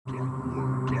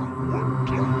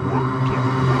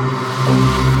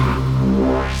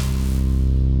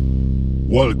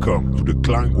welcome to the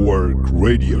Klangwerk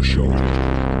Radio Show.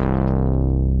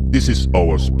 This is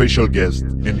our special guest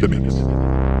in the mix.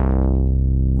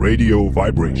 Radio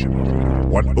Vibration,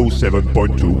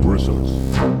 107.2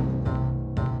 Brussels.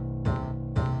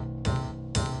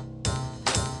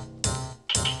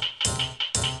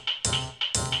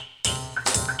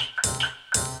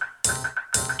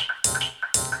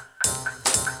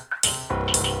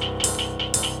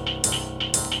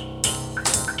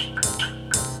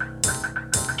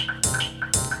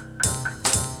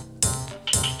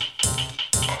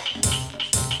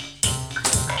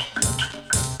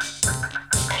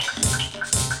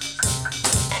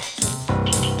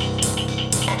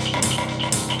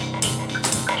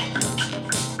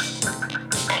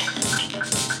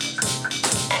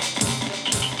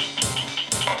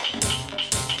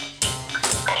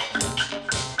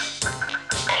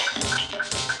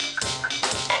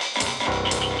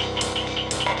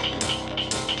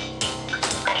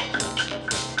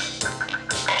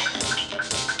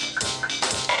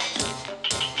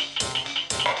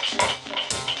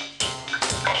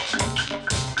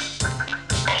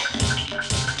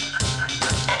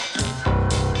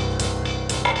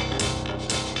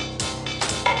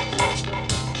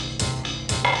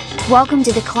 Welcome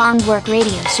to the Klangwerk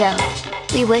Radio Show.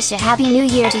 We wish a Happy New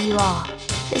Year to you all.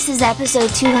 This is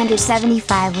episode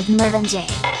 275 with Mervin J.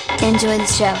 Enjoy the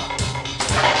show.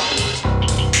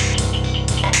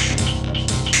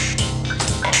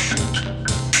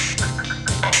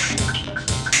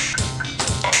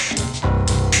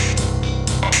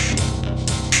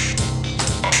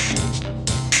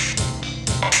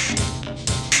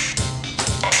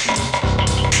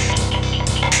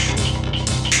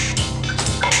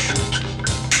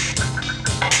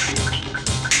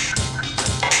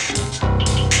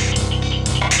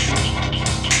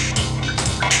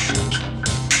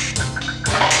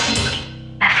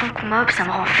 Mob, ça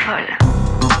me rend folle.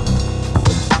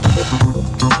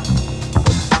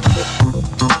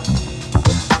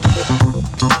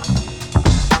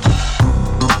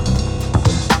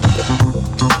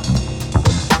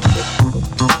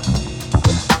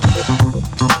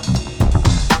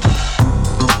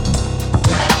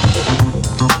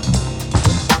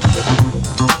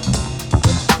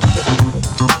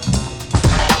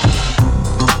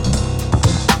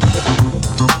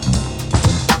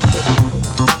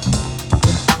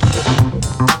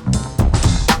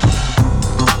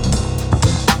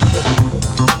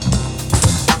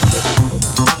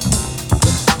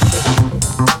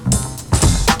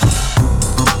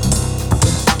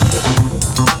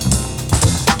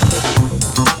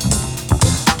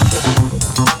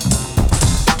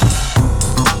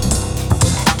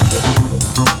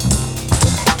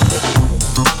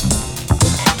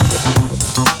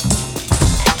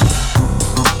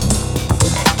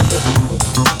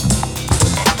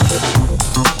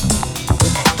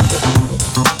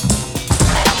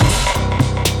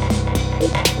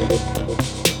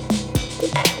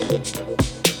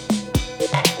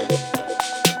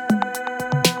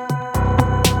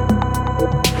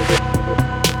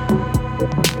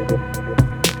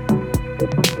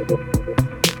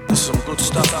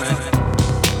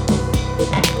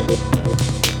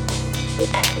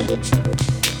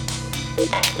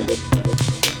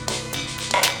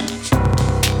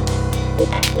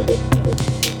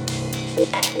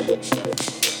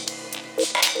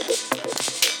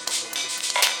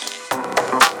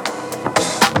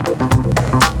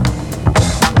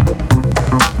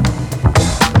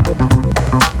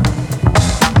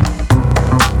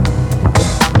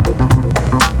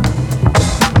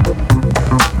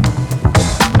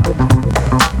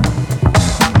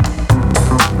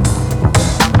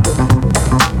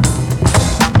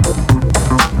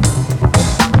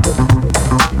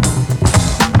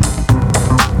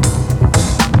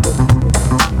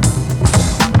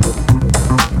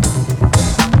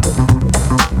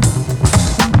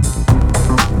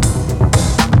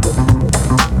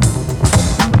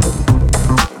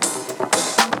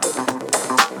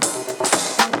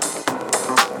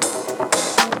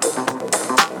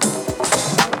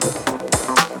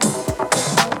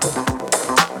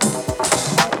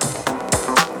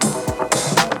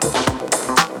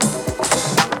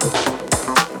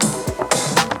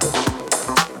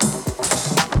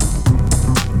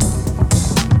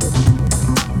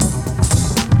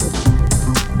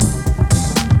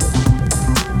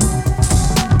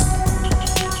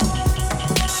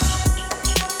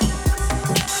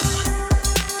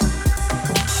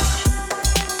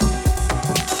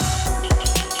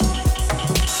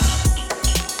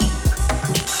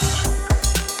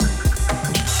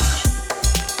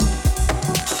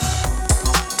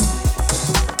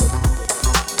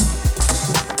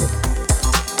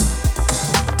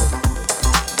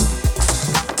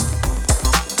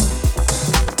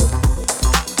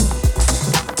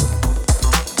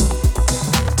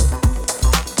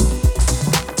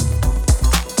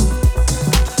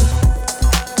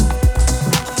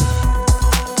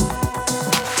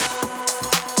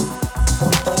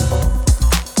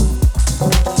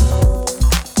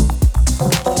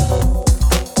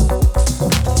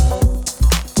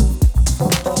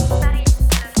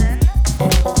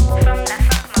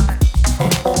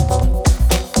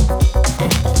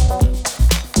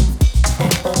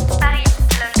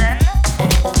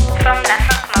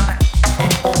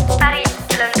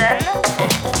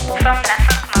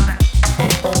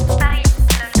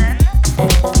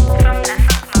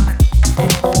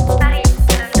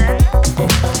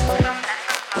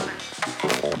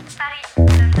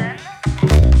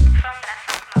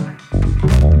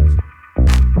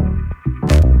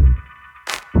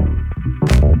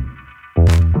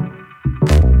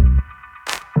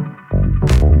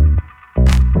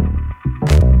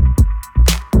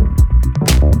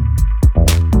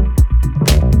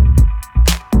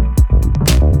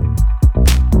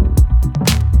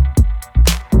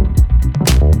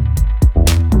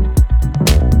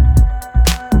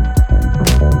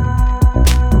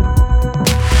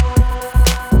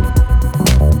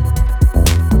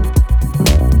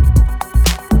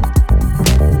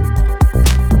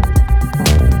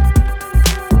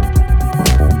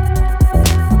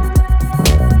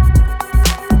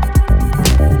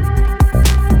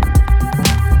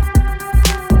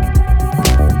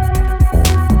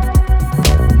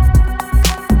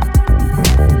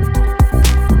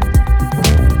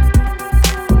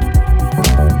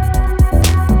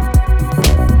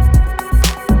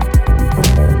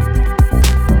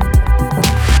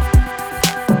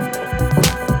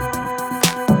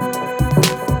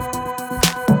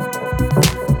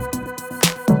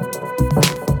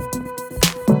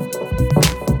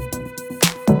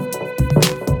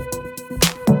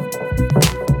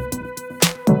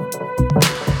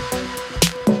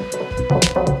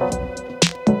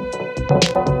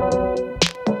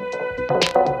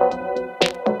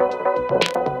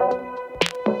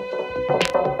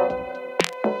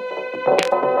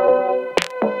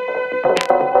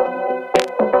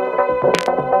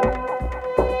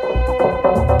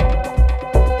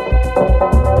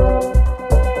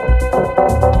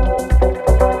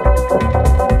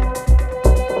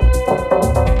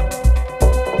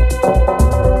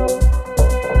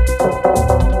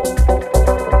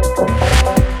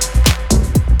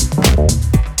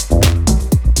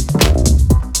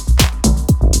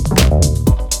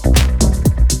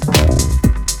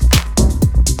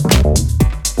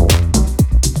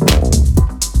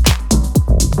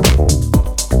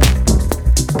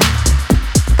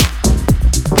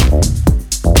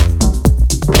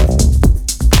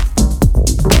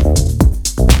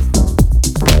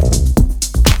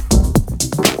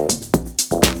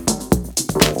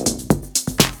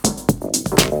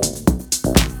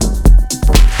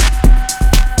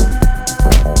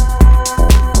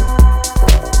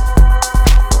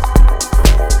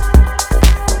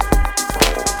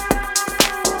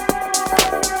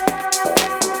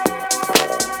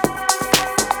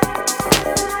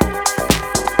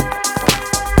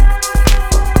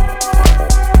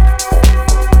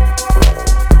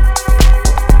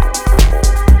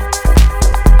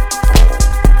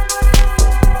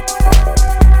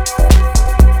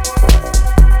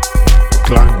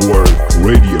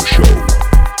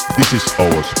 This is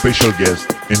our special guest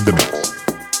in the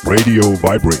mix. Radio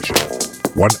Vibration,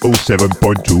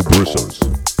 107.2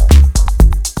 Brussels.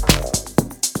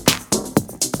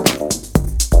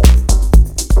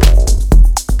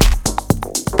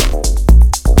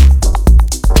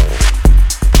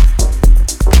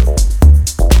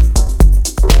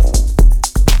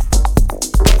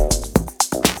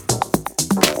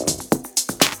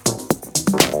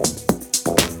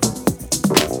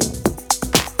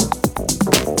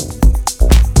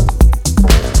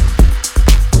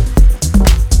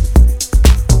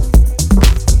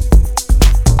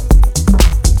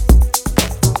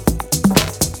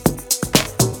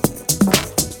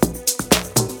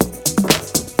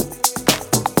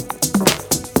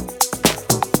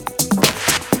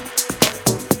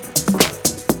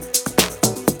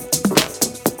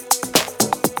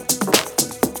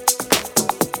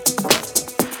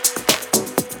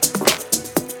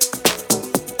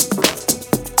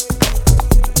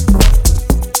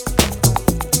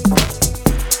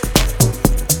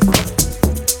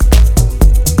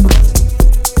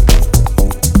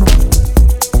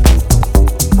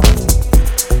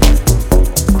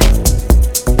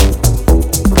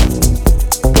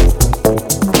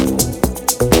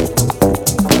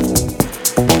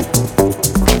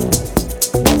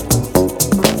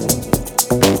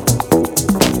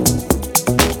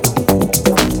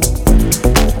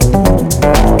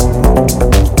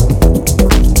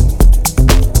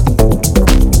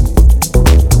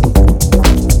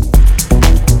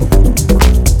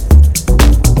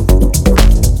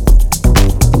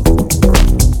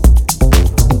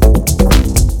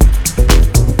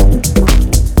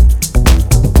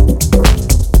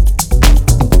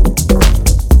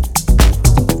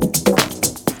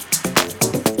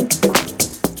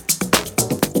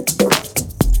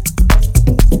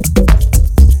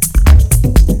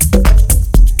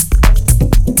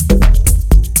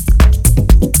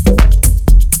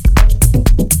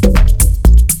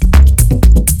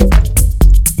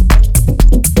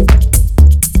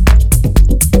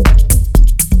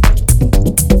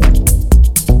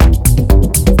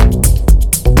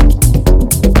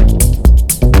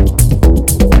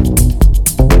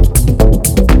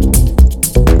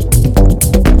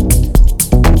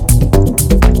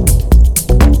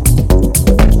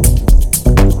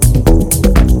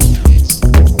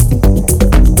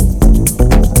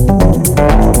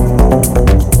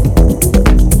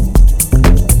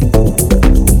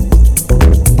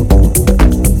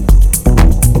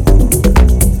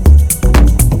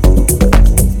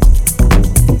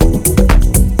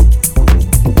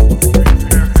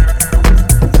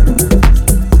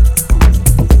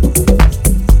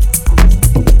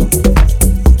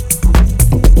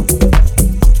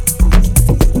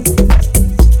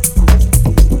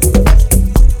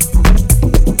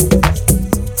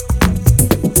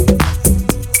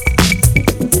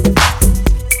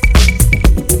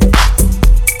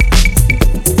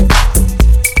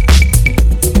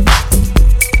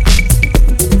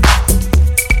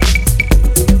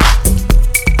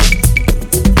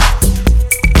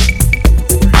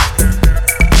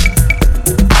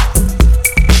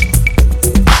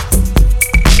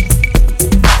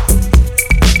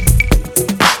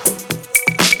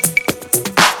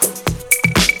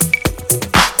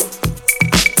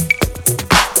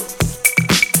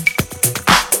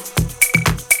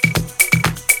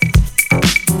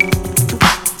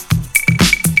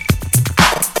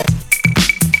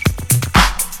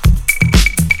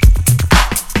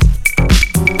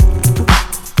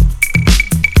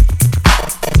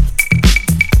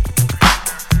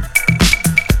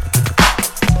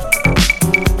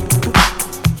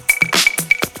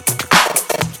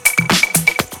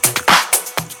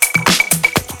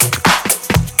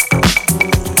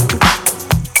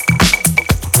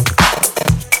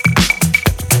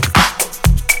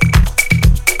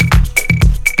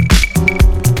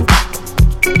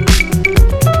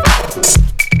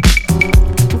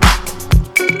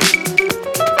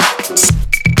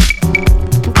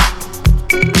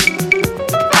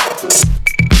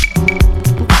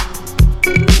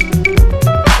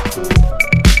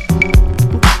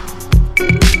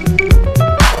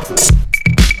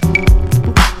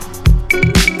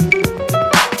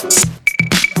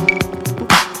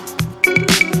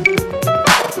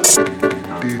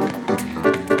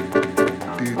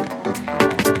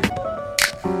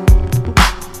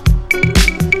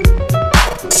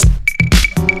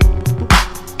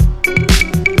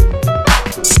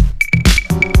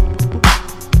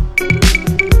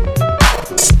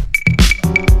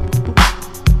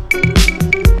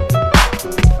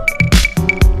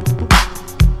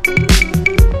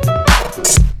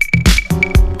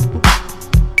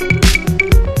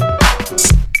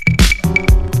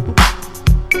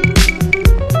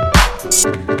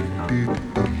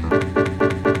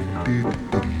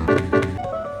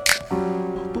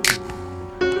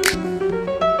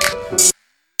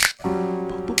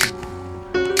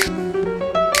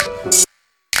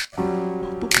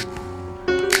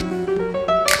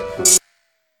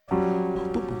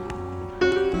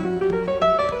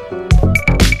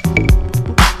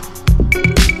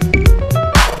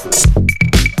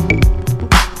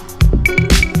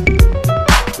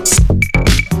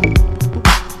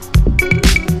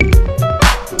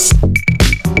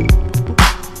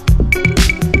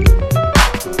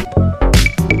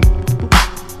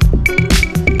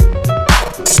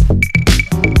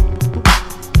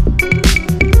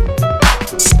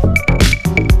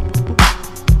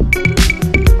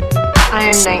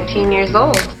 19 years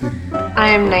old. I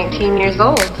am 19 years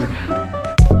old.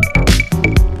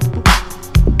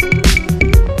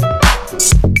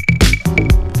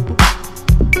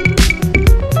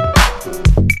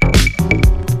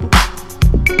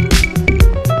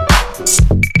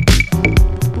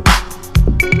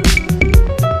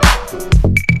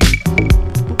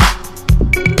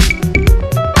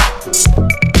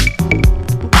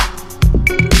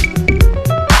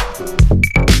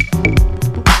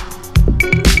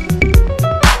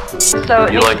 So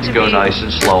you like to go nice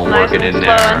and slow and work it in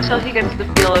there. Until he gets the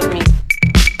feel of me.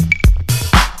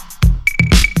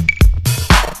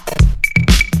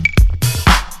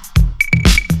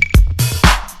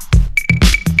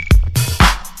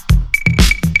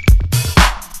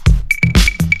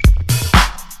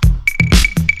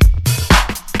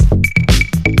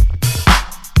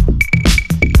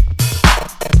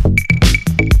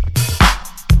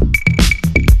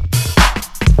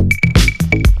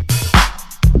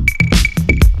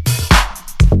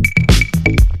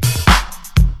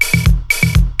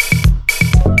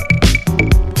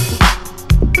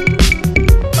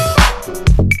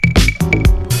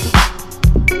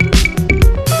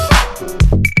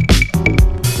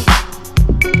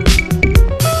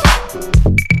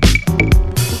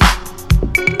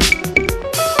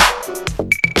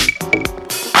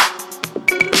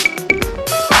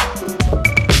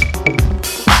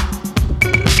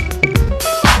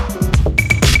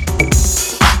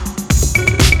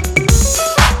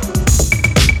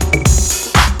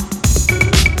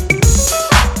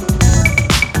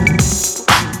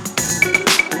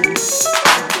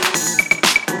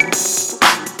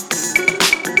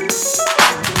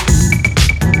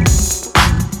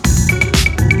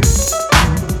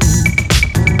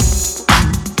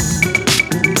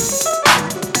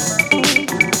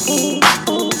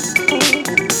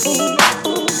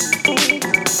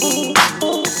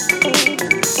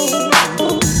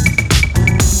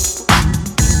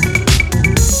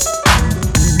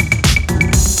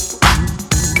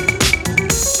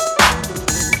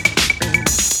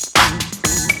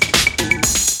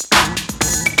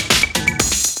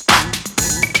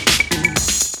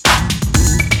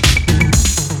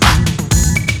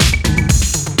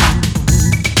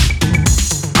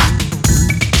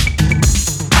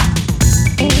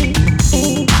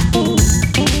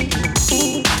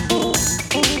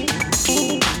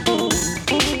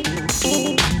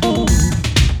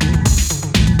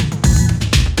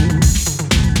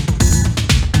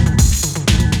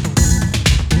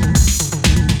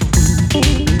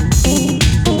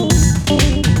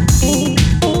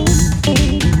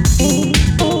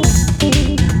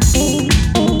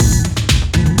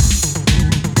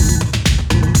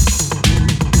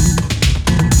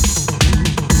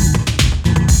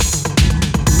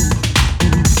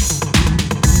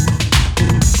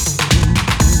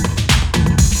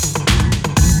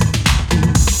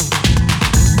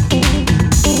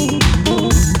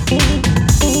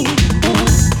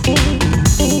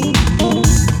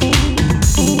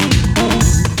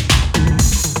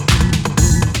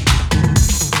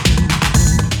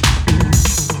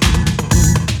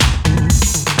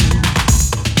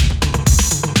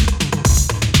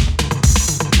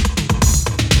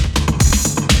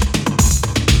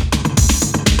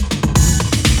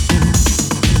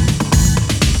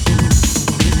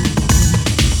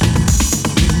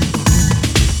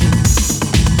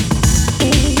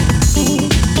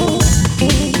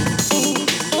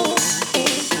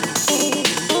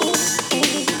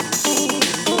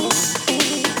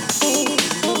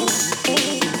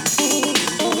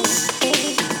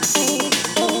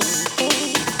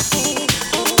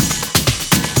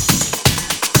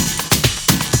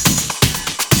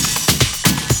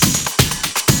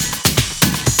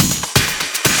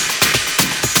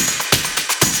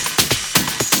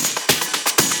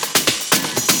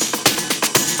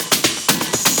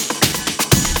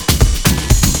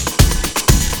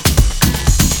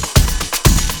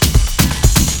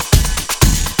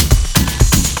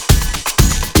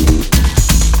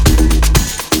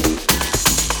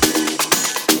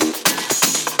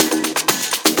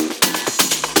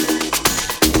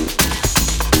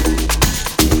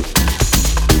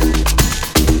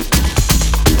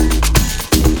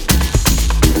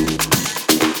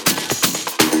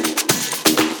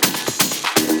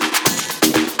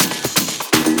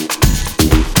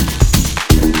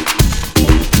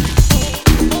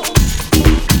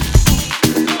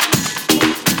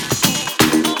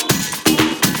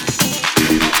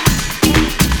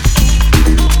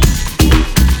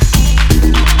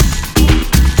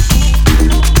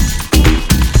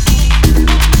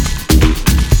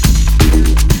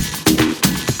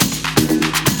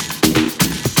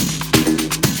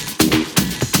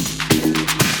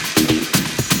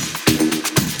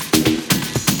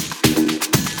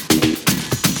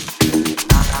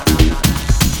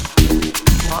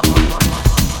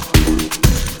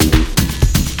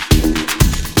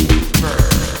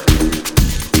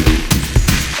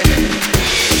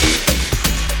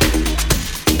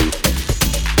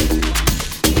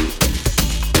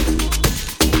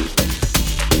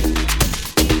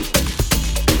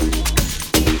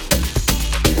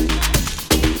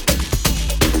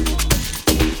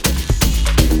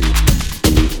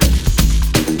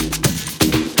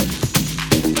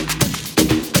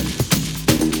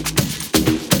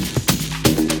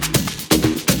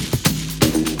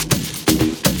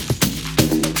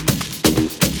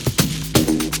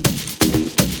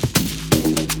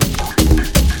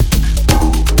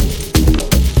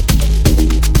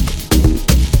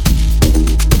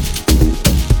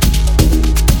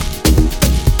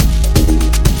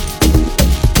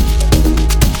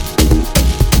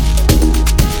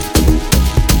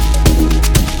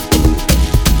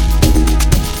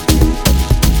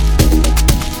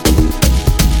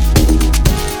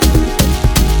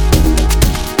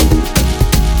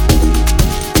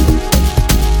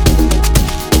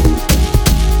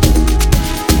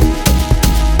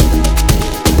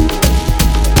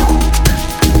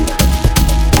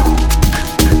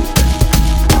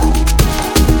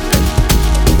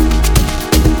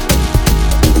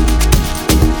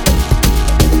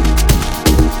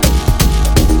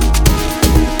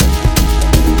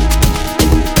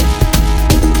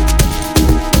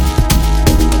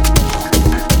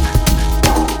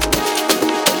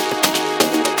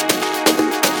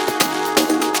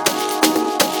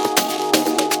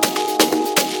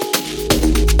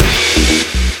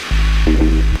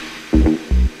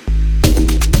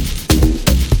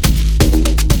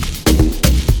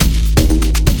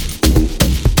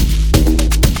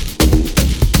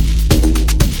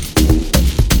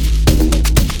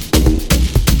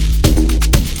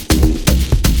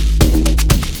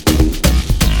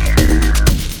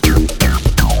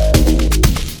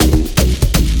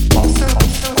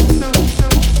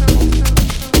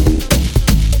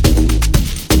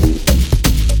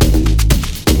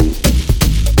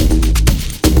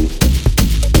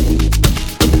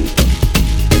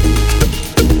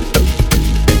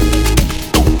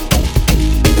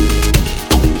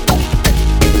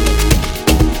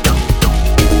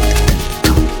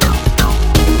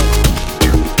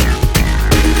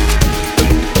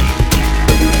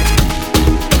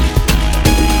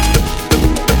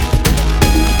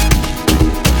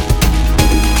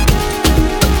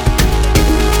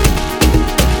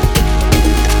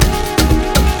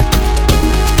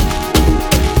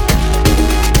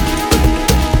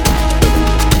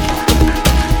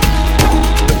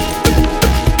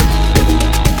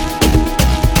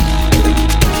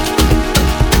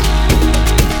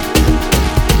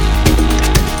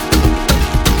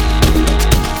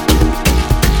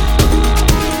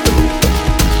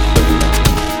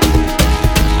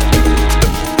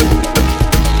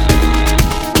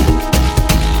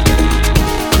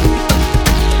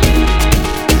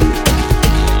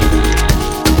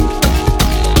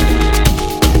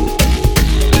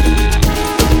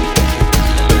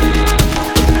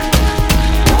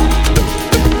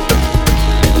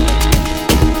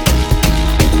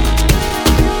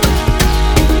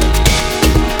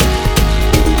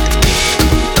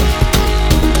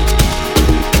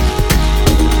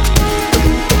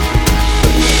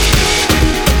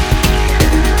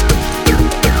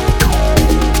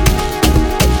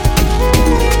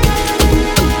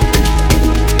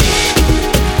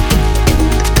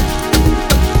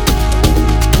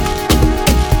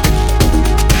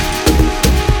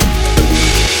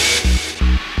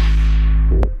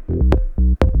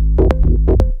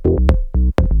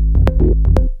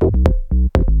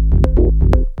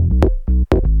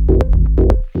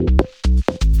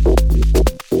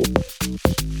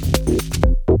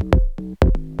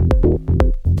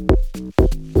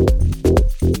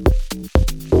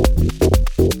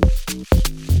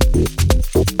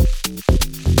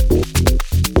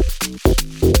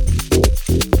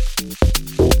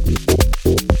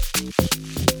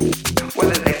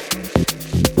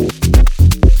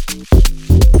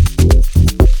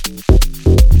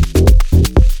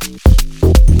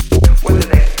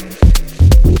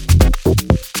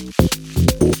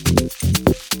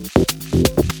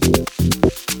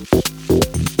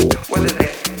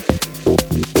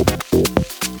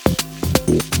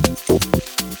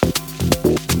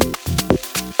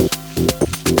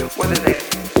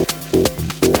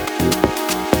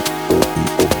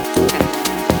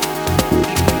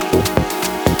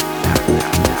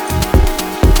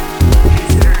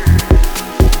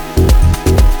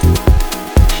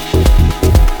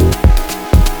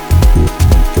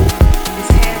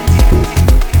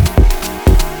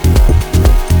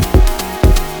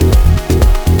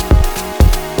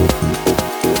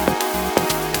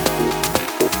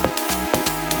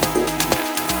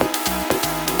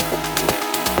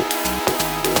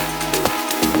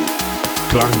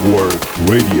 Clockwork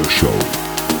Radio Show.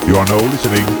 You are now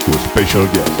listening to a special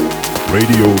guest,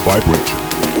 Radio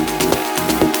Vibration.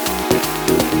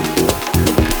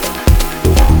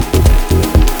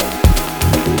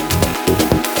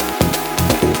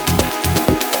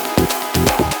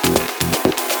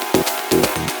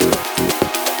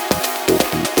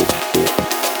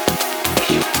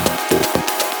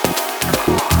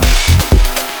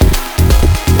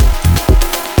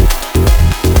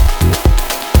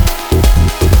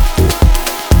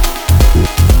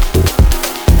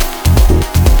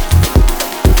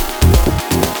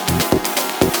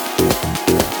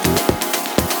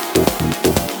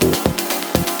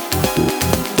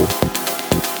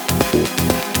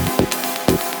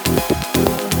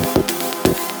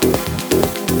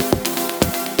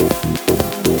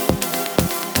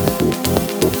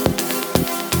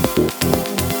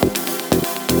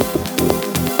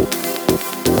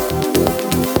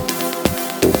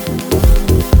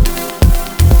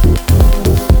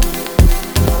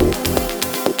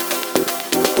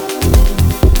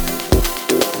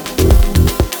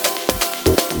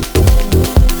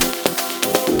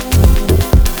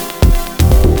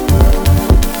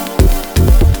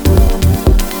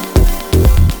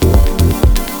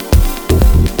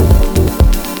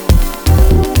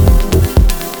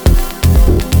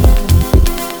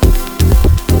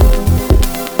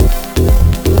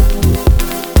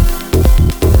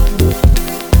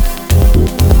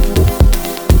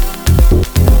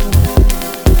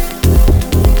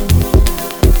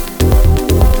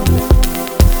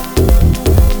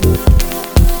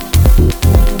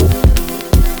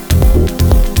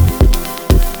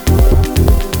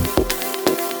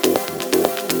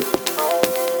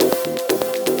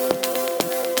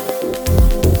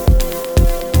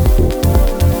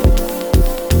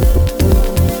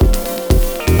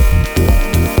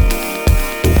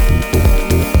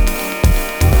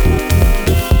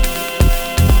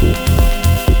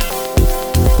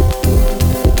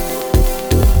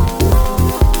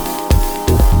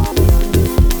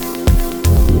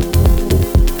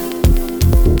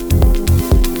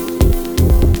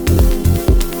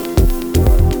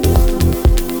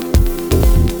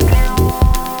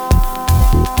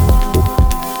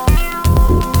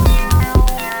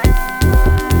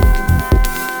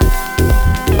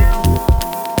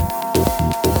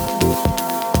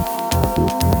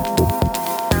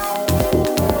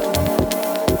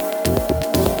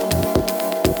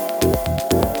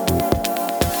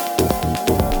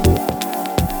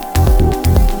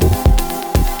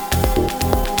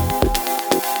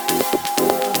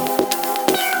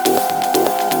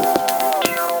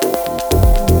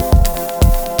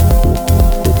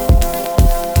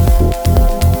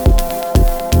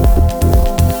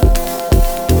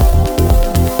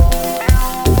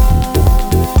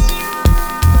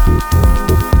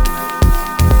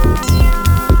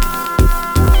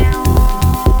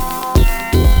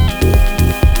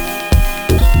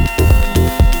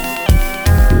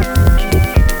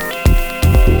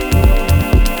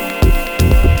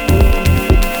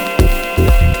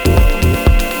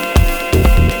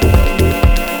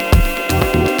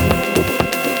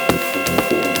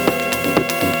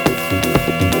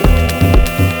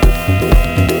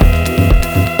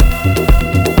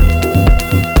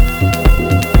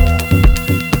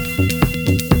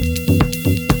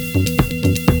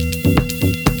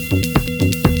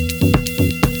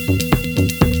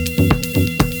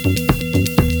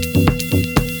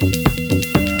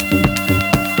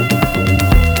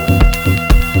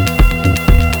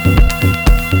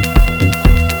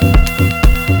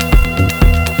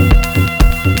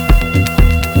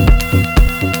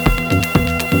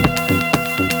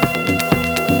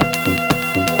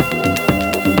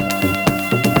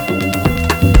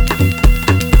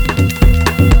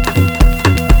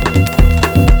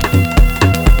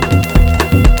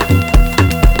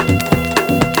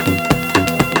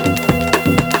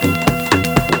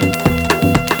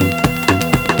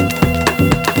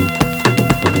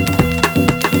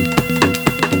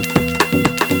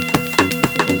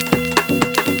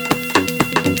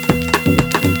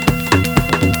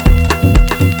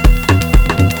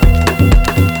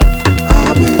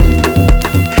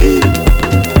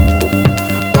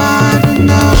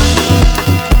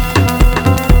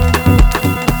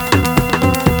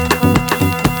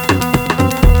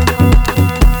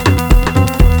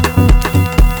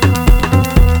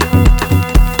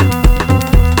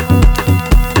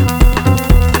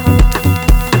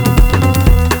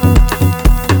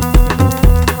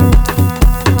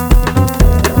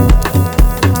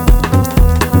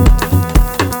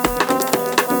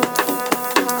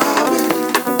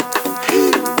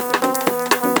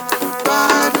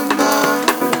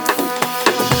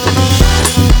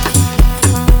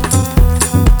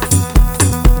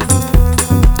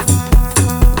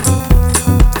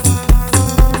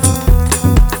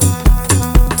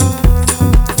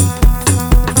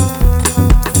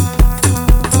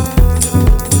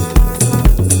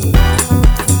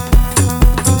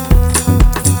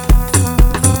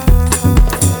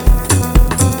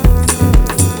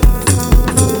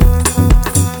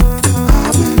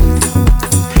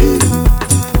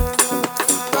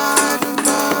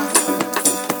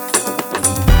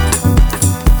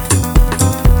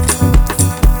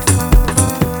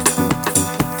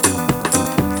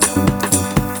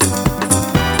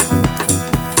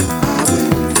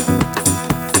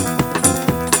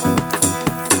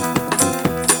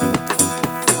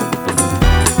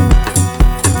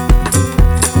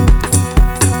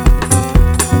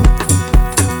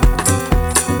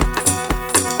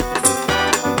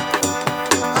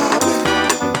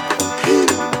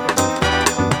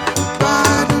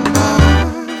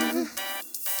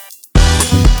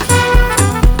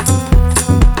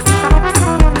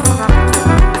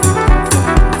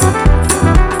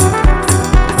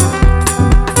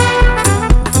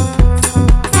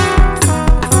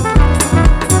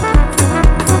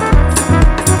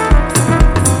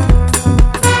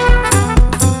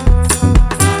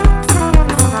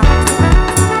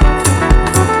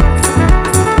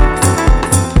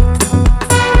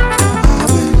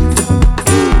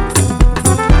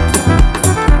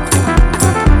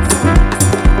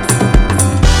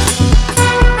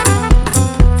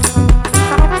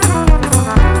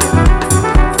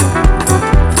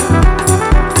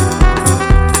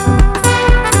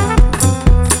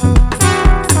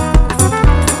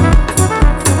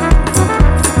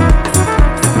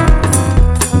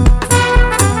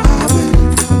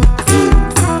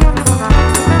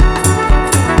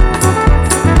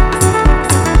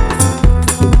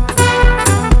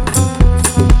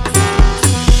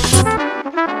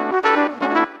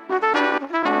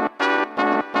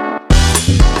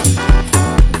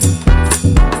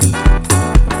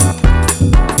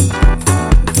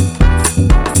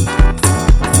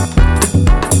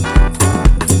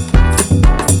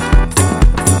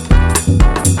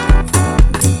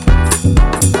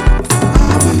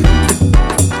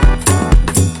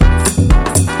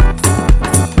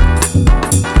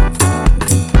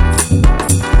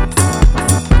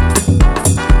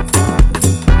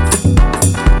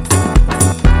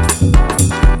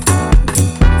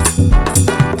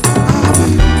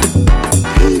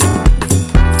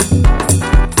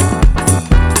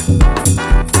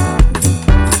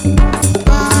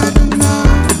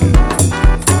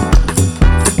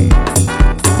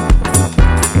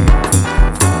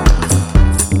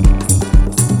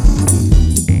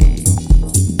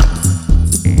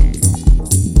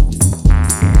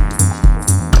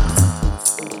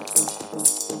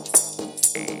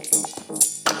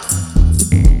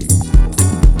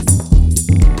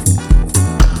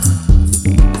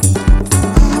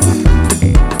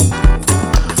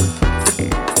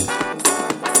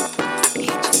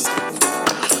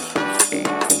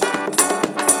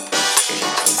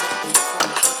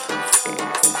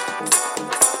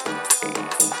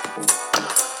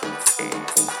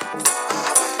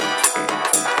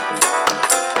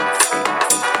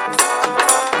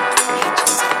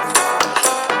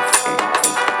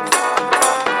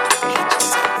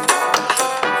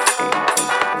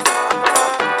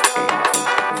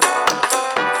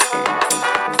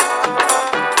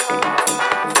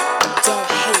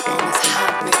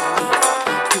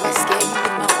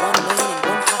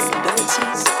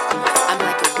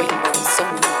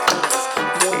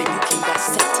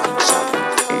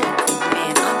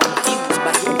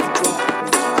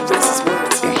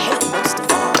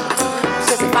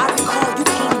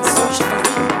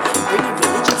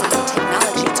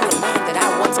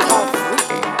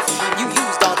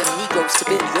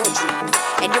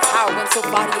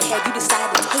 far to your head, you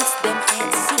decided to taste them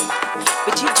and see.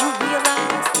 But did you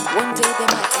realize one day they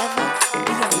might ever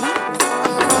be on me?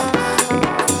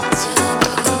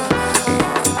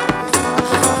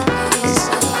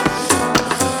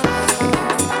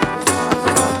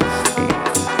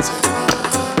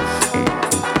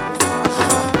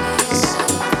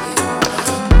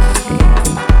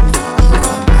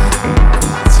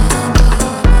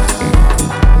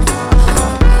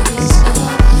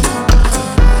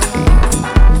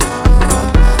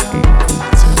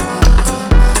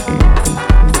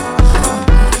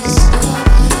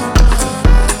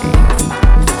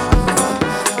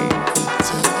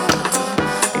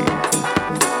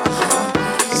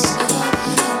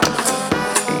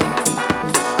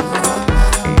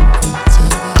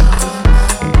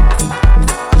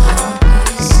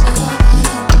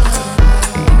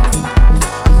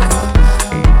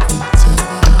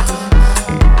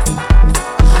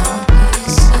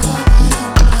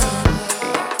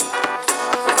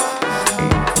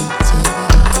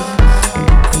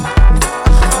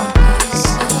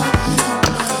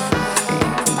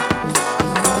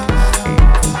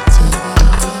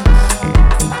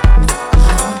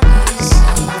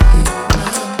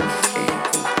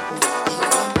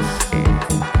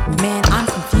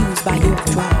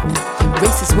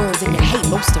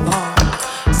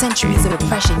 Centuries of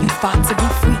oppression, you fought to be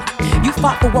free. You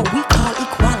fought for what we call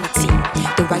equality,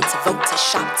 the right to vote, to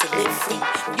shop, to live free.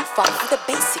 You fought for the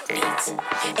basic needs.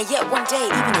 And yet one day,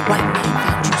 even a white man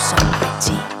found you so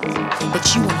pretty that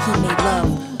you and he made love.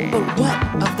 But what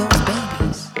of those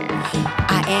babies?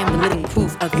 I am the living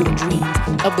proof of your dreams,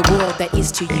 of the world that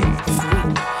is to you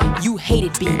free. You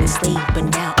hated being a slave, but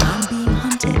now I'm being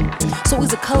hunted. So is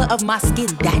the color of my skin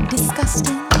that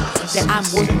disgusting? That I'm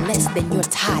worth less than your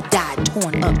tie-dye,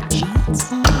 torn up jeans?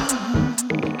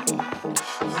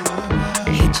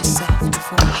 Hate yourself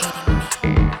before hating me.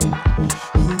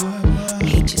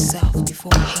 Hate yourself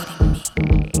before hating me.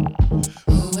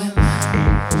 Who am I?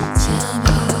 Tell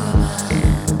me who am I?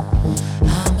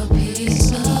 I'm a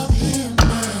piece of him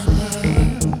and her.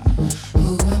 Who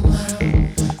am I?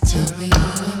 Tell me who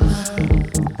am I?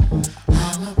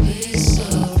 I'm a piece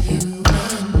of you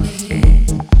and me.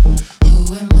 Who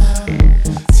am I?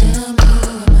 Tell me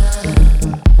who am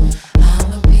I? I'm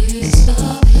a piece of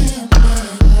him and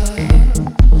her.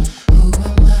 Who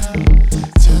am I?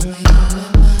 Tell me who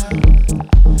am I?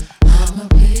 I'm a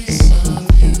piece of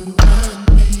you and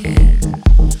me.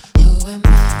 Who am I?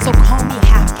 So call me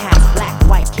half-caste, black,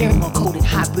 white, caramel-coated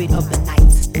hybrid of the night.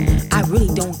 I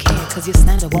really don't care, cause your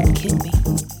slander won't kill me.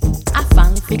 I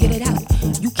finally figured it out.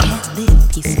 You can't live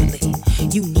peacefully.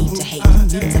 You need to hate,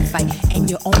 you need to fight, and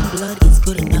your own blood is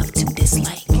good enough to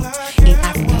dislike. In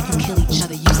Africa, you kill each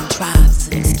other using tribes as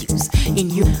an excuse. In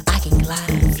you, I can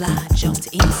glide, fly, jump to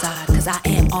inside, cause I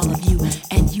am all of you,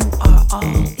 and you are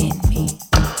all in me.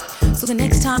 So the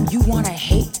next time you wanna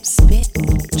hate, spit,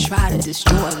 try to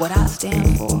destroy what I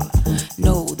stand for,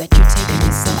 know that you're taking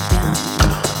yourself down.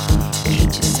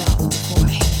 Hate yourself before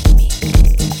hating me.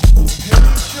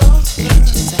 Hate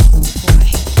yourself before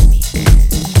hating me.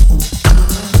 Who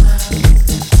am I?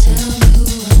 Tell me who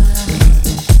am I?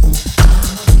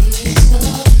 I'm a piece of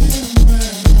him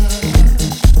and her.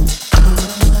 Who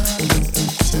am I?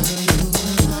 Tell me who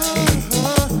am I? I'm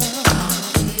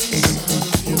a piece of you and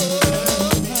me. Who am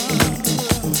I?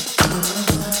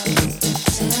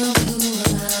 Tell me who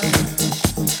am I?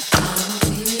 I'm a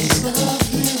piece of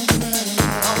him and her.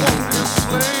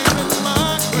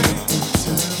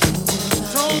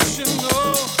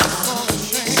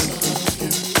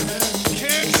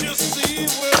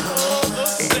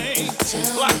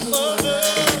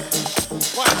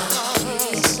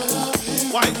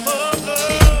 White mother,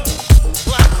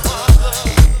 black mother,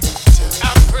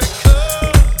 Africa,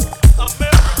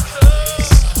 America,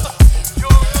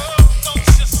 Europe, don't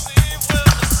you see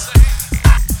we're the same?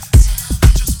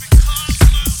 Just because my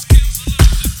skin's a little different,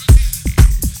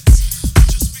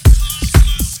 just because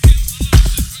my skin's a little different.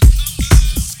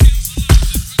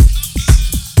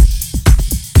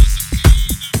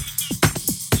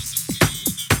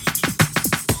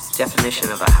 Definition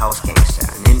of a house gangster,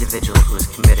 an individual who is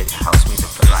committed to house music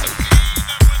for life.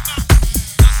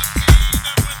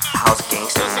 A house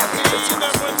gangster never quits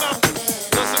house.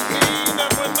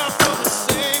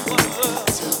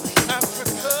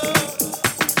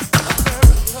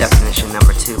 Definition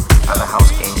number 2 of a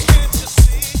house gangster.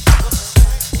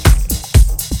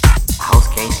 A house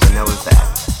gangster knows that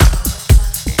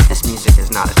this music is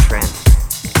not a trend,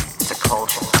 it's a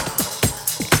culture.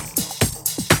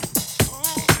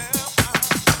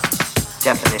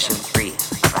 Definition 3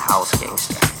 of a house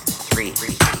gangster. 3.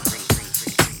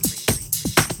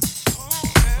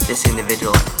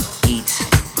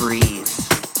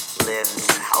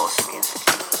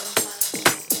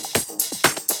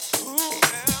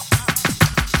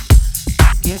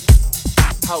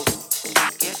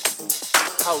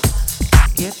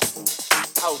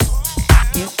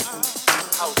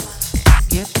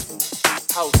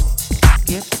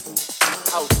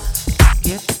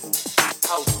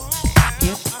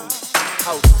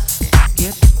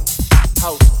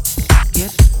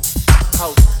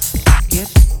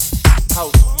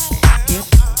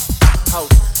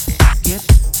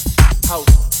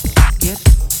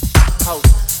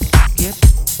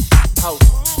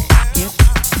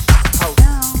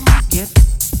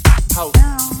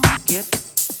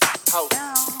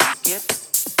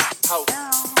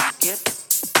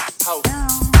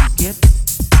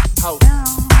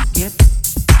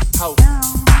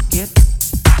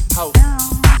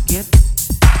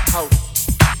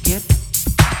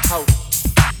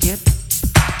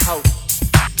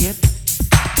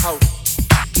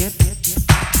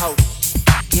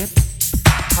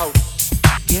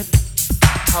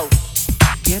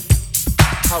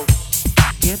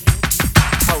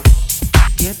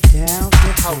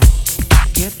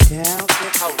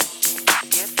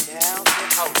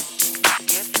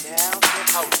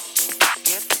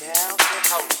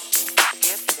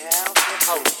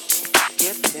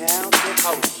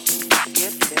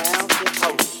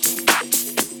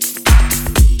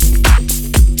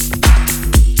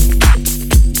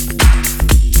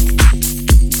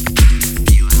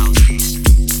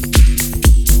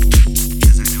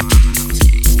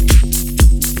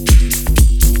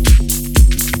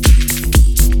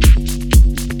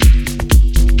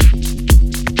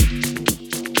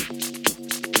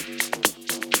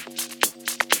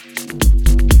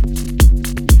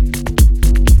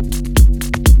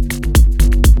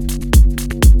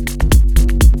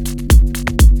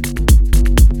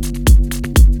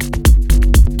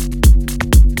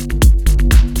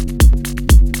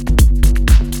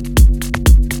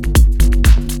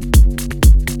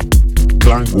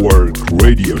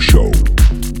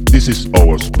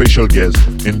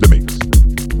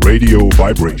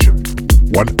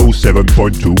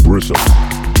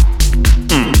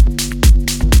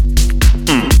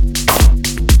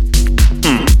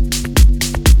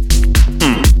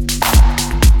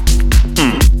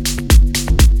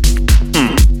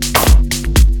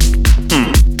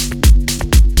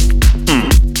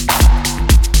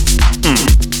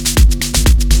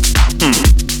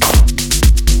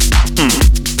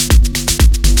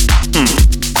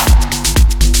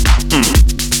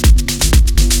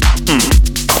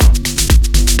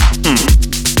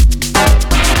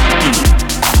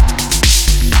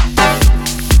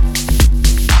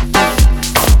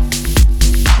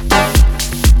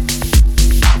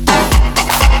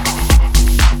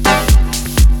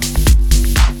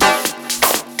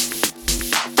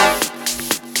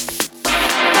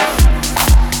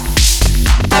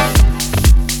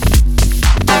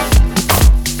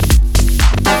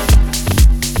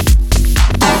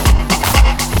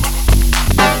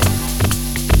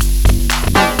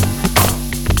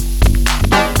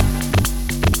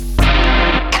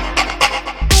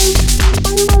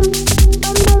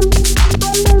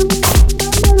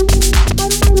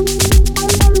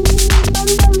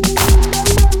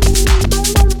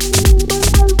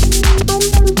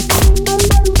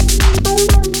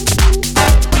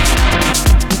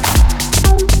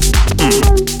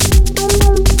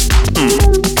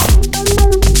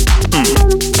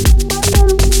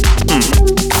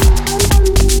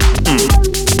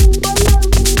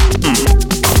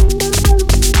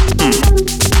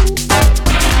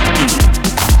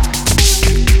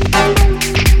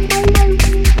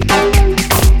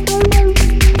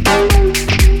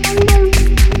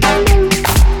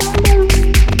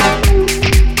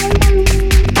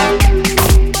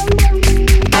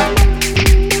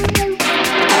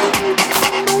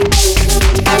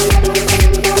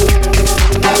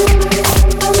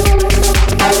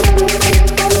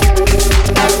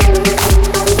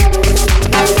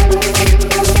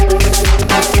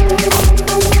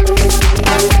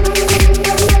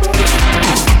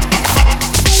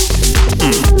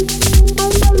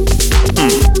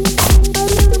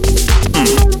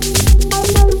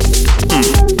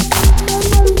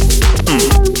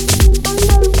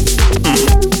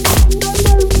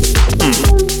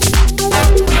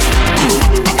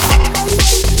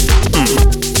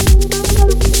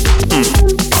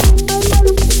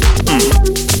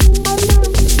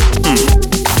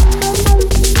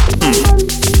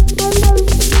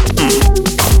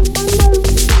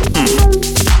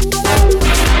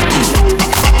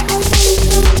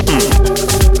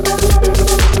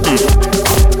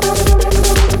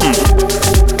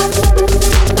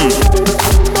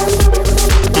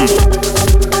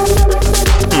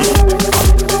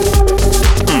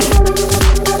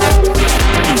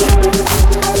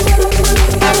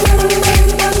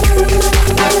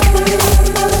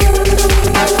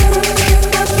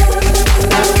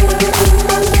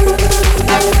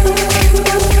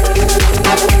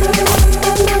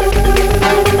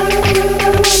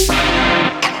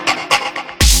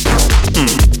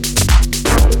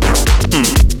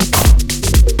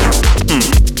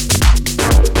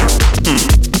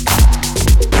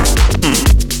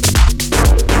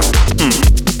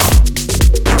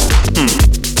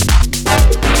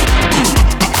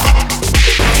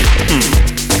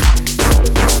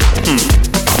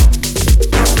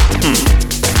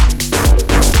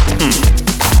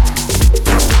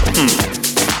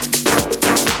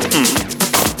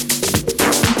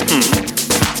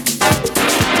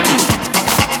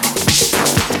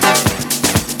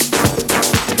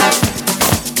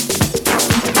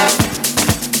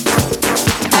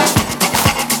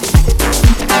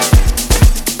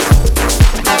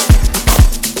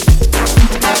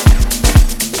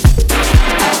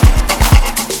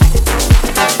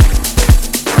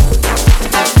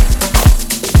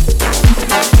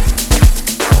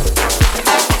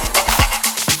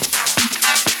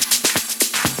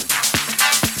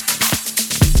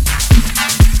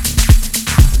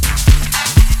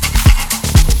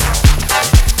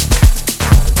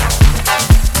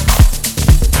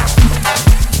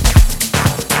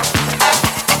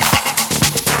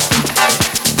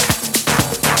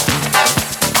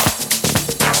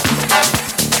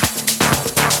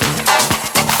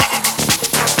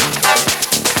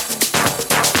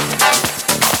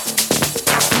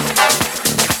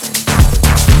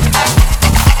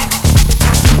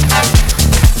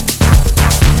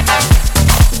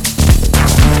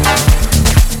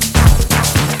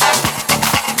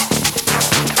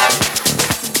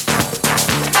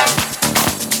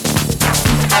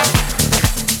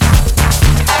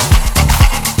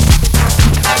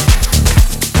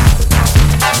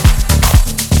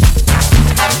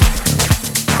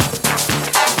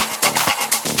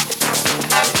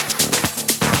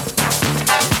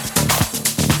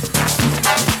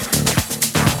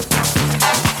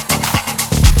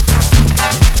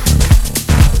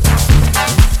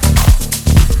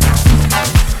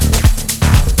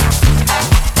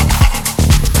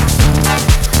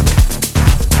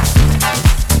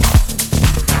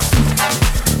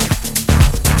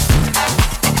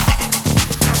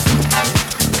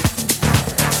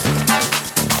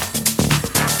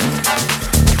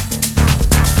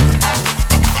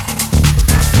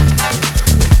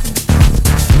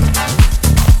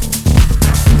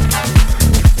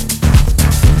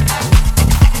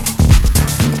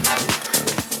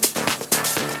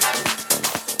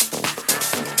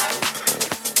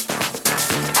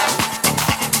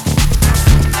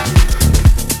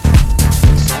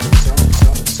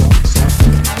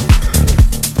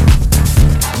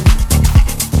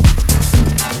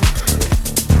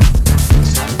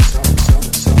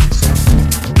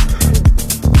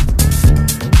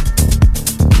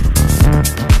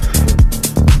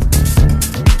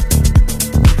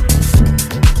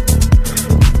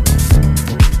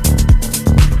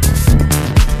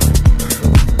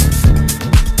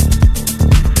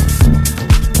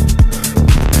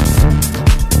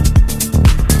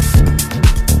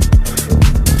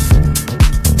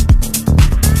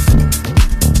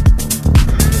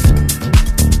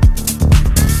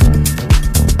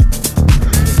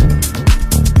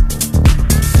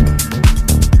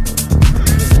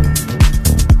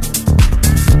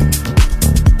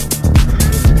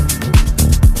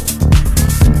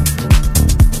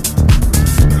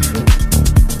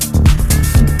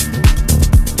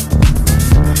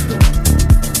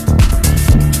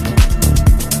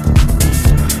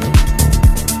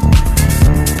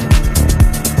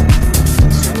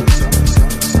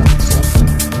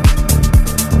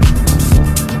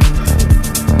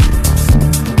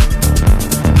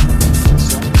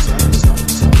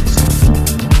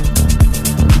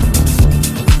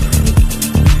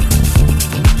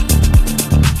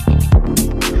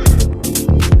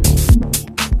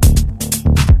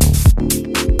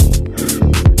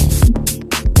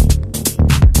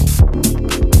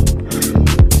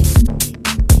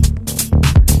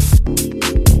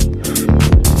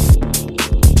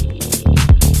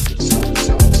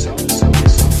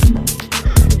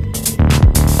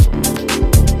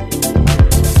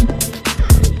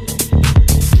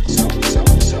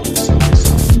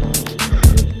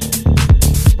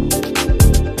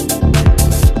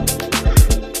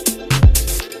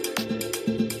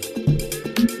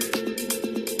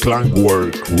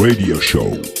 Klangwork Radio Show.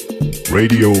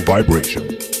 Radio Vibration.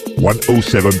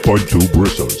 107.2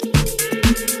 Brussels.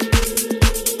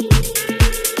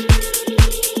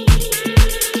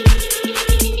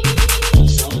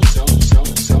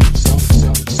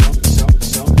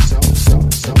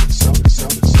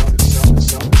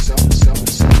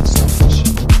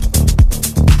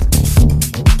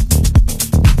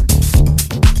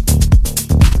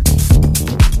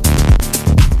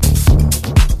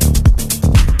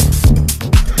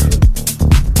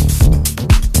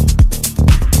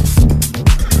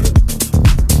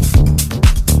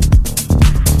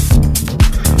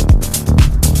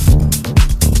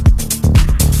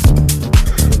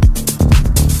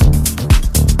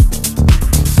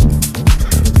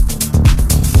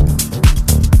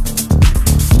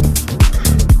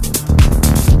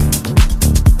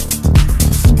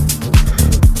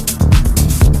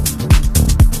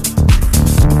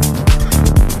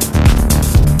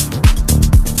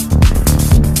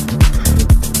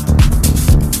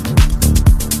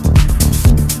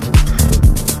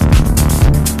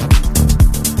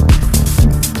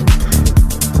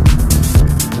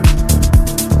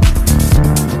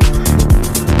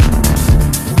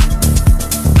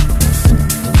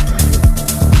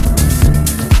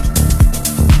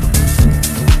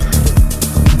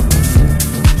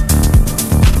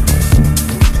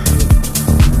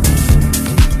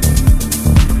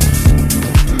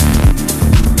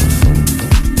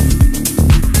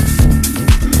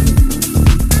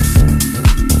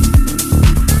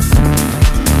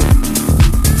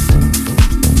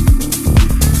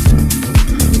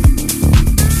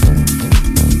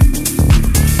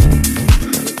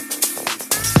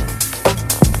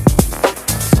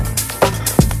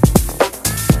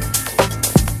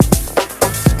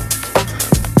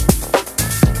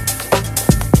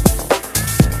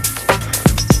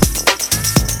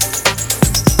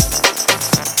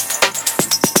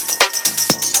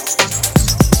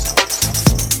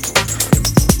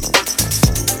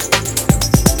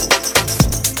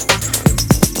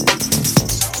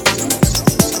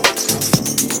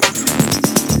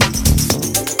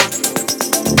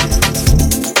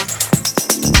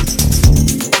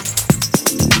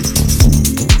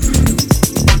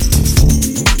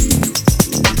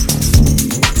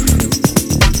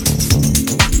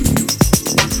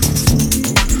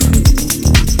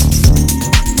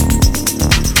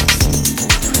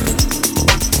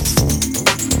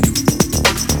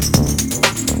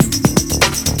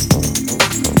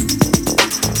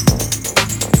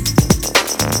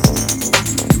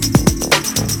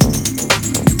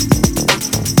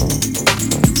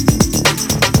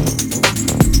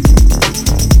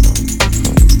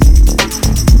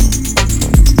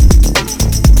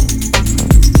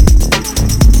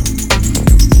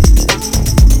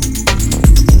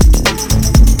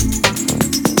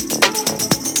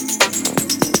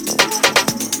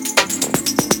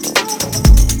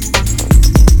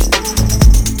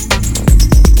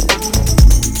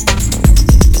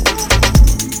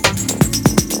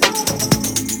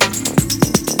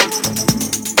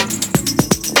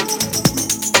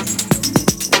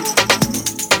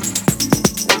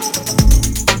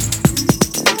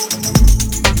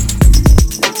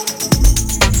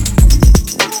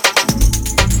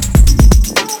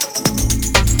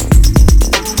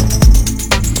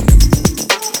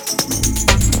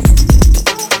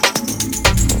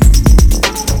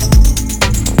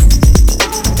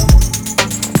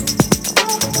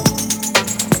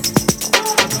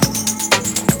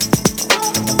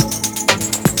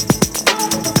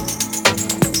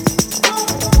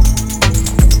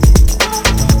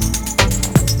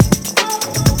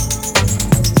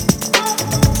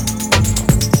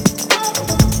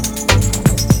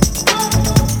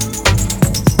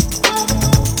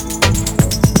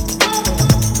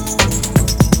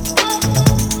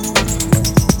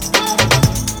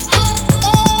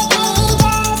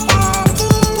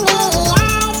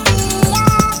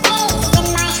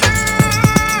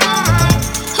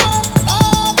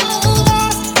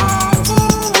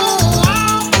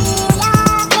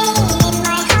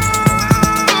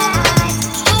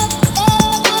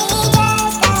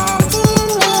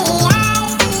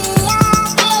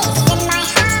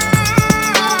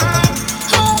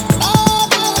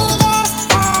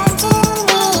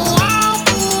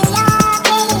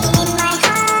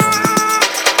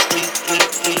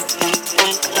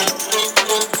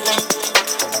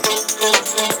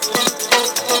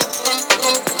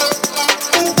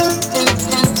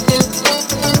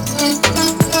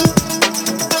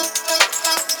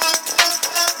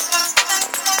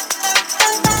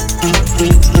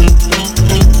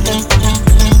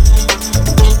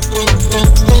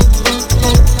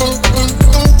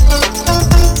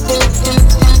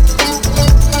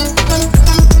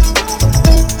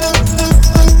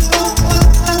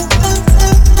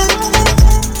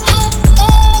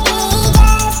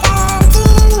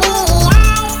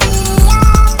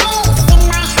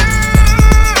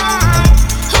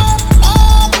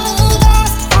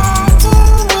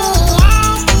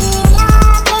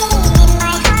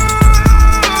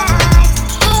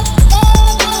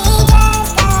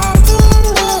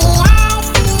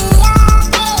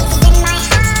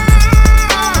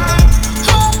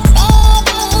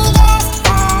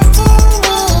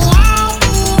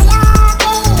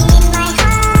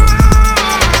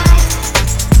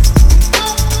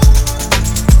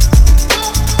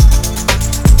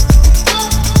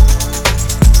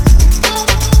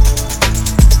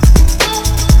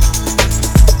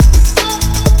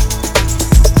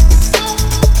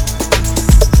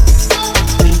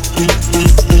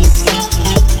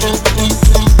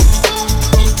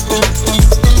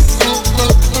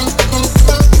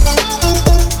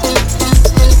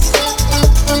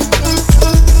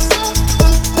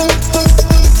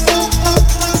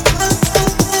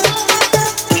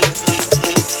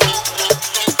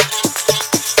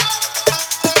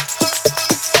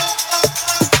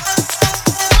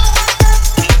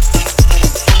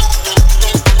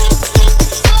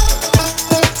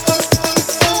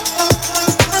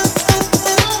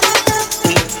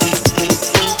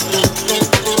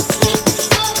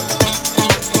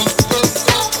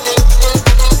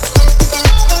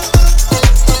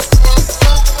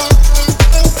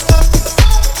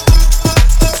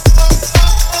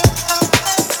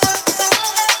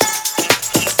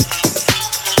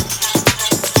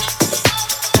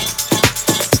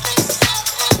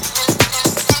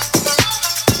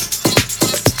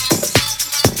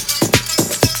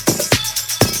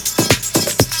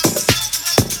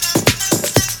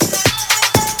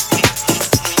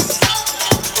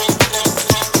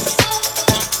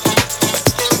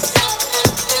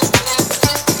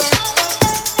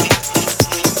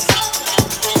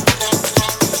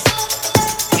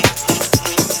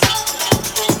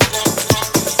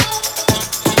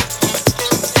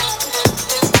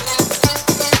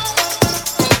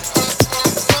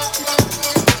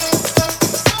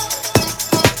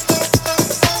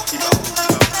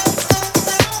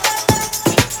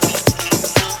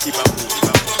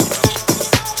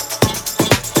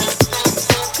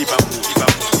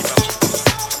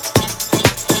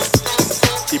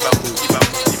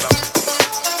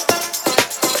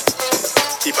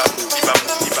 When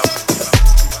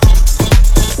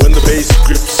the bass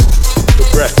grips the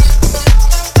breath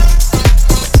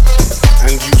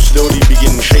and you slowly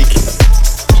begin shaking,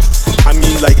 I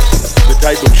mean like the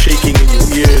type of shaking in your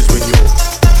ears when your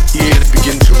ears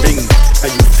begin to ring and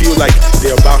you feel like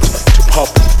they're about to pop.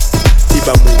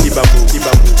 Ibamu, Ibamu,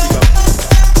 Ibamu, Ibamu.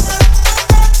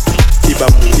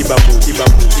 Ibamu, Ibamu,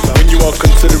 Ibamu, Ibamu. When you are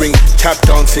considering tap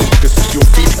dancing because your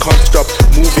feet can't stop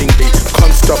moving, they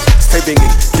can't stop stepping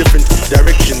in different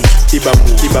directions. Ibamu,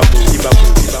 Ibamu, Ibamu,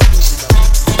 Ibamu.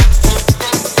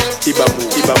 Ibamu,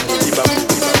 Ibamu, Ibamu,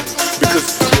 Ibamu.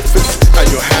 Because your fists and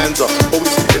your hands are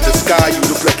always in the sky, you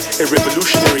look like a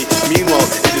revolutionary. Meanwhile,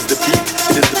 it is the beat,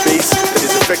 it is the bass that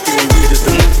is affecting you, it is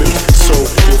the movement. So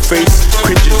your face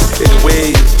cringes in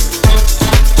waves.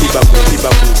 Ibamu,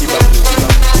 Ibamu, Ibamu,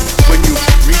 Ibamu. When you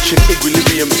reach an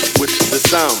equilibrium with the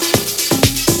sound.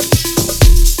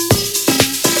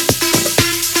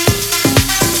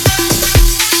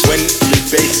 When the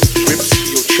bass grips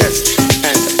your chest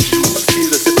and you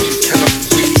feel as if you cannot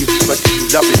breathe, but you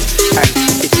love it and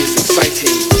it is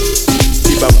exciting.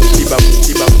 Ibamu, Ibamu,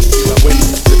 Ibamu, Ibamu. When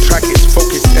the track is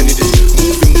focused and it is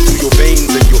moving through your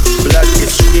veins and your blood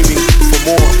is screaming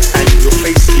for more and your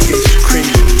face begins to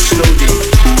cringe slowly.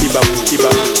 Ibamu,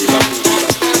 Ibamu, Ibamu,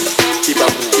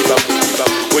 Ibamu, Ibamu,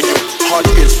 Ibamu. When your heart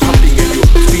is pumping and your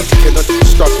feet cannot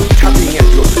stop tapping and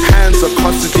your hands are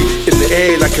constantly in the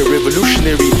air like a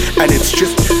revolutionary, and it's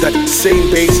just that same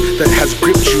bass that has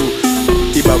gripped you.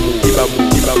 Ibamu, Ibamu,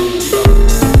 Ibamu.